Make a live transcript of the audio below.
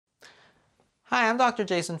Hi, I'm Dr.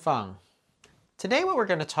 Jason Fung. Today what we're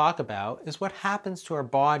going to talk about is what happens to our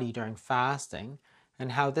body during fasting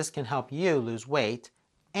and how this can help you lose weight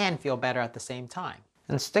and feel better at the same time.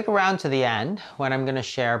 And stick around to the end when I'm going to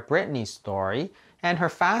share Brittany's story and her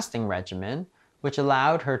fasting regimen, which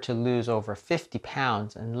allowed her to lose over 50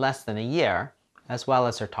 pounds in less than a year, as well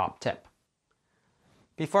as her top tip.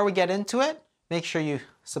 Before we get into it, make sure you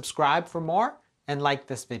subscribe for more and like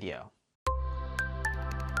this video.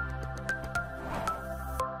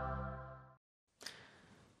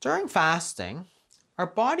 During fasting, our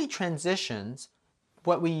body transitions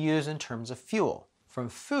what we use in terms of fuel, from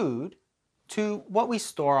food to what we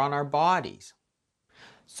store on our bodies.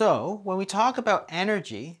 So when we talk about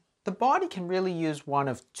energy, the body can really use one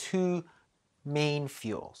of two main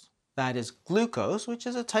fuels. That is glucose, which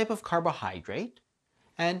is a type of carbohydrate,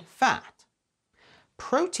 and fat.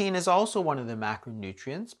 Protein is also one of the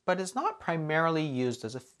macronutrients, but is not primarily used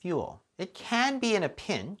as a fuel. It can be in a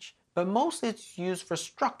pinch, but mostly it's used for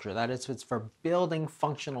structure. That is, it's for building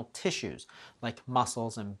functional tissues like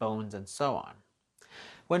muscles and bones and so on.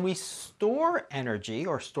 When we store energy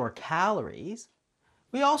or store calories,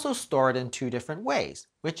 we also store it in two different ways,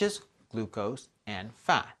 which is glucose and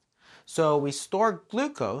fat. So we store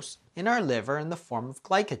glucose in our liver in the form of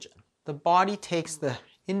glycogen. The body takes the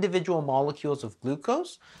individual molecules of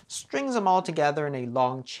glucose, strings them all together in a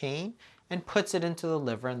long chain, and puts it into the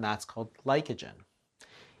liver, and that's called glycogen.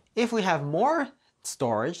 If we have more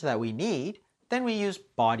storage that we need, then we use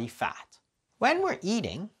body fat. When we're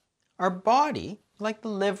eating, our body, like the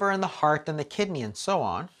liver and the heart and the kidney and so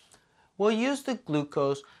on, will use the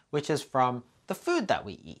glucose which is from the food that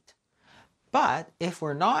we eat. But if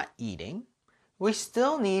we're not eating, we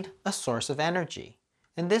still need a source of energy.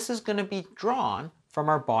 And this is going to be drawn from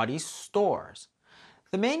our body's stores.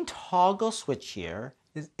 The main toggle switch here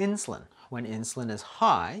is insulin. When insulin is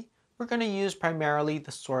high, we're going to use primarily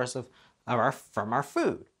the source from our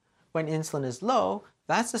food. When insulin is low,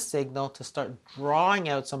 that's a signal to start drawing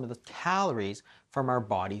out some of the calories from our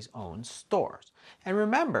body's own stores. And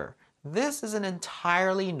remember, this is an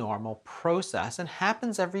entirely normal process and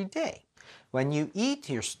happens every day. When you eat,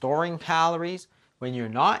 you're storing calories. When you're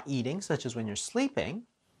not eating, such as when you're sleeping,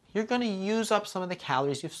 you're going to use up some of the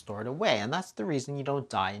calories you've stored away. And that's the reason you don't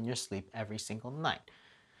die in your sleep every single night.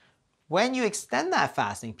 When you extend that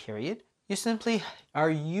fasting period, you simply are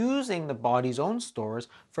using the body's own stores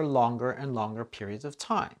for longer and longer periods of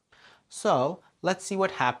time. So let's see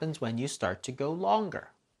what happens when you start to go longer.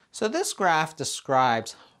 So this graph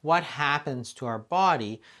describes what happens to our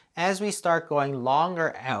body as we start going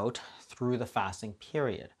longer out through the fasting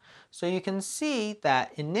period. So you can see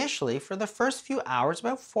that initially for the first few hours,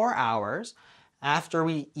 about 4 hours after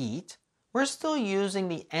we eat, we're still using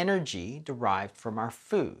the energy derived from our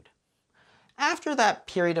food. After that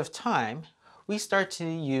period of time, we start to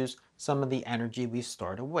use some of the energy we've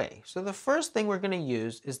stored away. So the first thing we're going to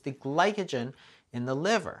use is the glycogen in the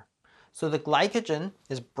liver. So the glycogen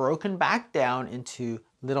is broken back down into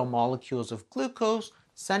little molecules of glucose,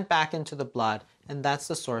 sent back into the blood, and that's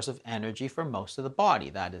the source of energy for most of the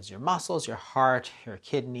body. That is your muscles, your heart, your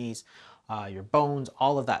kidneys, your bones,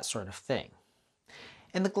 all of that sort of thing.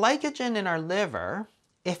 And the glycogen in our liver,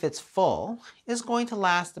 if it's full, is going to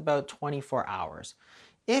last about 24 hours.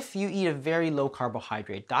 If you eat a very low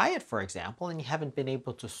carbohydrate diet, for example, and you haven't been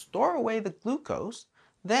able to store away the glucose,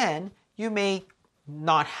 then you may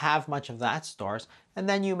not have much of that stores, and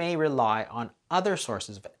then you may rely on other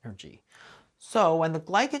sources of energy. So when the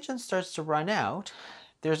glycogen starts to run out,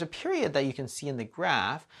 there's a period that you can see in the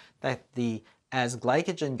graph that as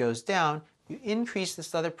glycogen goes down, you increase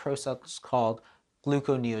this other process called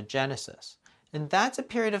gluconeogenesis. And that's a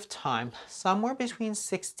period of time, somewhere between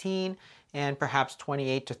 16 and perhaps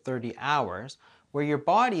 28 to 30 hours, where your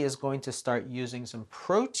body is going to start using some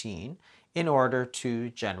protein in order to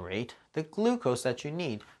generate the glucose that you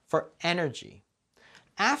need for energy.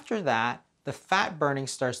 After that, the fat burning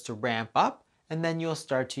starts to ramp up, and then you'll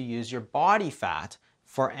start to use your body fat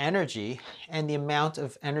for energy, and the amount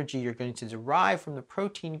of energy you're going to derive from the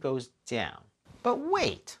protein goes down. But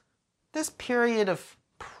wait, this period of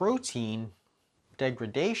protein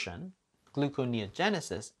degradation,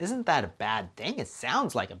 gluconeogenesis, isn't that a bad thing? It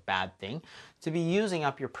sounds like a bad thing to be using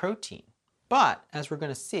up your protein. But as we're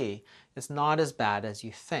going to see, it's not as bad as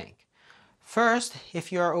you think. First,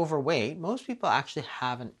 if you're overweight, most people actually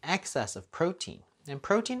have an excess of protein. And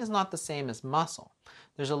protein is not the same as muscle.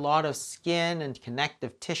 There's a lot of skin and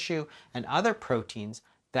connective tissue and other proteins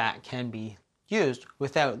that can be used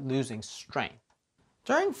without losing strength.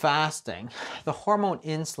 During fasting, the hormone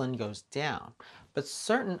insulin goes down, but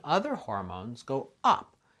certain other hormones go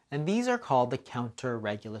up. And these are called the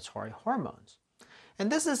counter-regulatory hormones.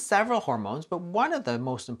 And this is several hormones, but one of the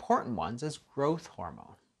most important ones is growth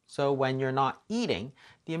hormone. So when you're not eating,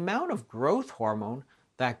 the amount of growth hormone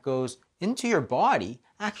that goes into your body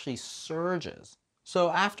actually surges. So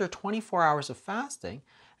after 24 hours of fasting,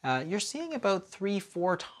 you're seeing about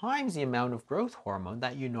 3-4 times the amount of growth hormone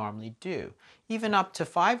that you normally do. Even up to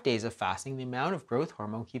 5 days of fasting, the amount of growth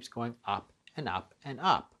hormone keeps going up and up and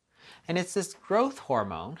up. And it's this growth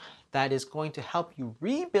hormone that is going to help you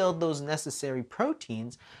rebuild those necessary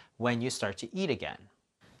proteins when you start to eat again.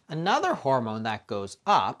 Another hormone that goes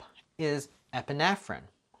up is epinephrine,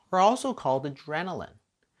 or also called adrenaline.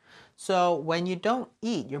 So when you don't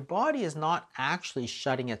eat, your body is not actually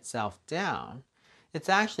shutting itself down. It's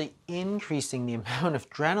actually increasing the amount of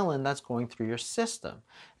adrenaline that's going through your system,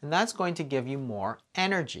 and that's going to give you more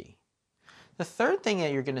energy. The third thing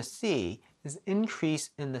that you're going to see is increase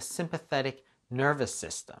in the sympathetic nervous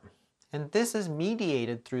system. And this is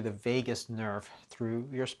mediated through the vagus nerve through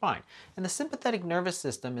your spine. And the sympathetic nervous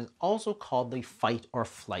system is also called the fight or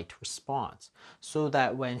flight response. So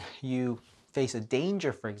that when you face a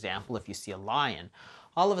danger, for example, if you see a lion,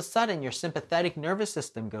 all of a sudden your sympathetic nervous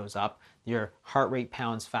system goes up, your heart rate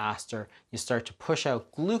pounds faster, you start to push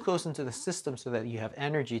out glucose into the system so that you have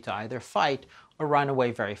energy to either fight or run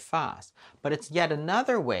away very fast. But it's yet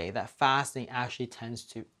another way that fasting actually tends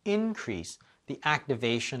to increase the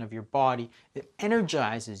activation of your body. It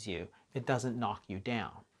energizes you, it doesn't knock you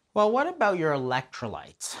down. Well, what about your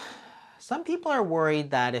electrolytes? Some people are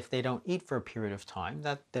worried that if they don't eat for a period of time,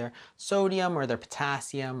 that their sodium or their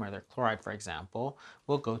potassium or their chloride, for example,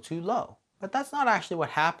 will go too low. But that's not actually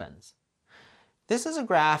what happens. This is a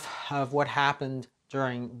graph of what happened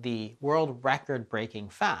during the world record-breaking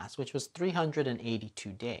fast, which was 382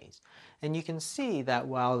 days. And you can see that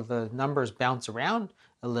while the numbers bounce around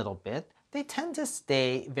a little bit, they tend to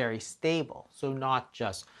stay very stable. So not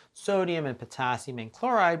just sodium and potassium and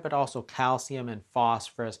chloride, but also calcium and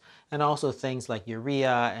phosphorus, and also things like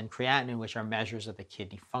urea and creatinine, which are measures of the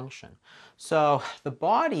kidney function. So the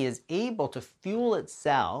body is able to fuel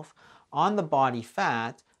itself on the body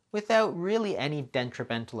fat without really any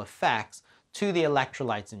detrimental effects to the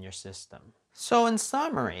electrolytes in your system. So in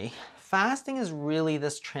summary, fasting is really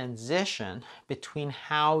this transition between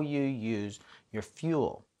how you use your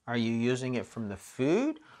fuel. Are you using it from the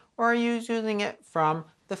food, or are you using it from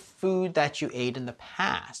the food that you ate in the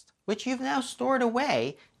past, which you've now stored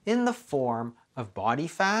away in the form of body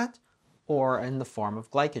fat or in the form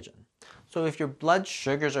of glycogen? So if your blood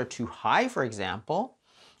sugars are too high, for example,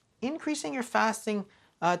 increasing your fasting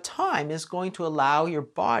time is going to allow your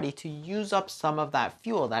body to use up some of that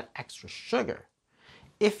fuel, that extra sugar.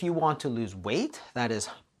 If you want to lose weight, that is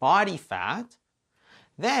body fat,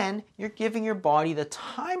 then you're giving your body the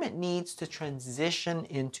time it needs to transition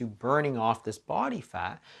into burning off this body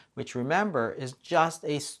fat, which remember is just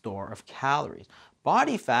a store of calories.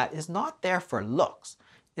 Body fat is not there for looks.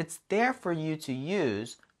 It's there for you to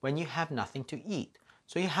use when you have nothing to eat.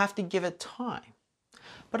 So you have to give it time.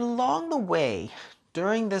 But along the way,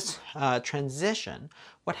 during this transition,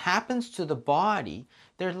 what happens to the body,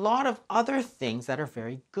 there are a lot of other things that are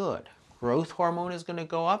very good. Growth hormone is going to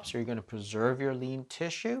go up, so you're going to preserve your lean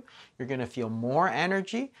tissue. You're going to feel more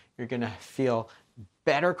energy. You're going to feel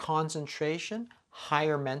better concentration,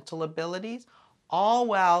 higher mental abilities, all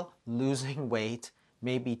while losing weight,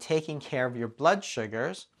 maybe taking care of your blood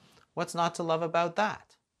sugars. What's not to love about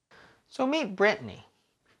that? So meet Brittany.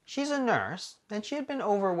 She's a nurse, and she had been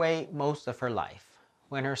overweight most of her life.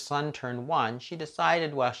 When her son turned 1, she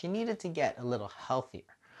decided, well, she needed to get a little healthier.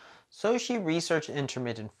 So she researched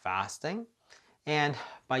intermittent fasting, and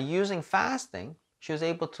by using fasting, she was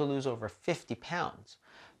able to lose over 50 pounds.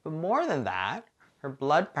 But more than that, her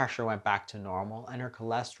blood pressure went back to normal and her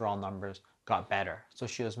cholesterol numbers got better. So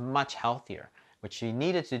she was much healthier, which she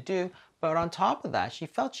needed to do. But on top of that, she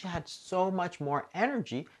felt she had so much more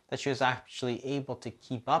energy that she was actually able to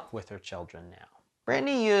keep up with her children now.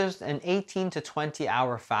 Brittany used an 18 to 20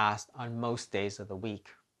 hour fast on most days of the week.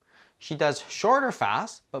 She does shorter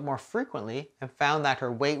fasts, but more frequently, and found that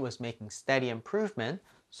her weight was making steady improvement,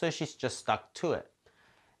 so she's just stuck to it.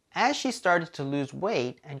 As she started to lose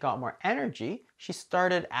weight and got more energy, she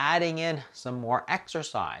started adding in some more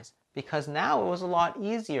exercise, because now it was a lot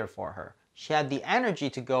easier for her. She had the energy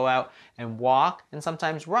to go out and walk and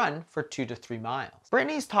sometimes run for 2 to 3 miles.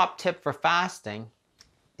 Brittany's top tip for fasting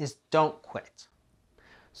is don't quit.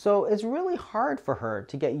 So it's really hard for her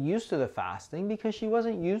to get used to the fasting because she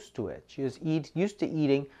wasn't used to it. She was used to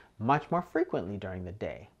eating much more frequently during the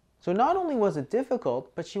day. So not only was it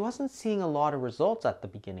difficult, but she wasn't seeing a lot of results at the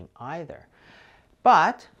beginning either.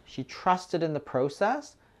 But she trusted in the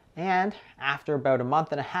process, And after about a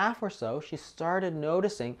month and a half or so, she started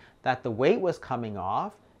noticing that the weight was coming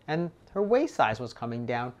off and her waist size was coming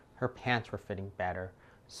down. Her pants were fitting better.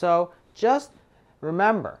 So just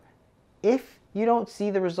remember, if you don't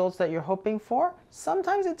see the results that you're hoping for,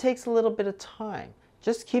 sometimes it takes a little bit of time.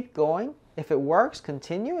 Just keep going. If it works,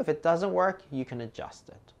 continue. If it doesn't work, you can adjust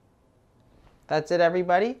it. That's it,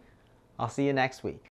 everybody. I'll see you next week.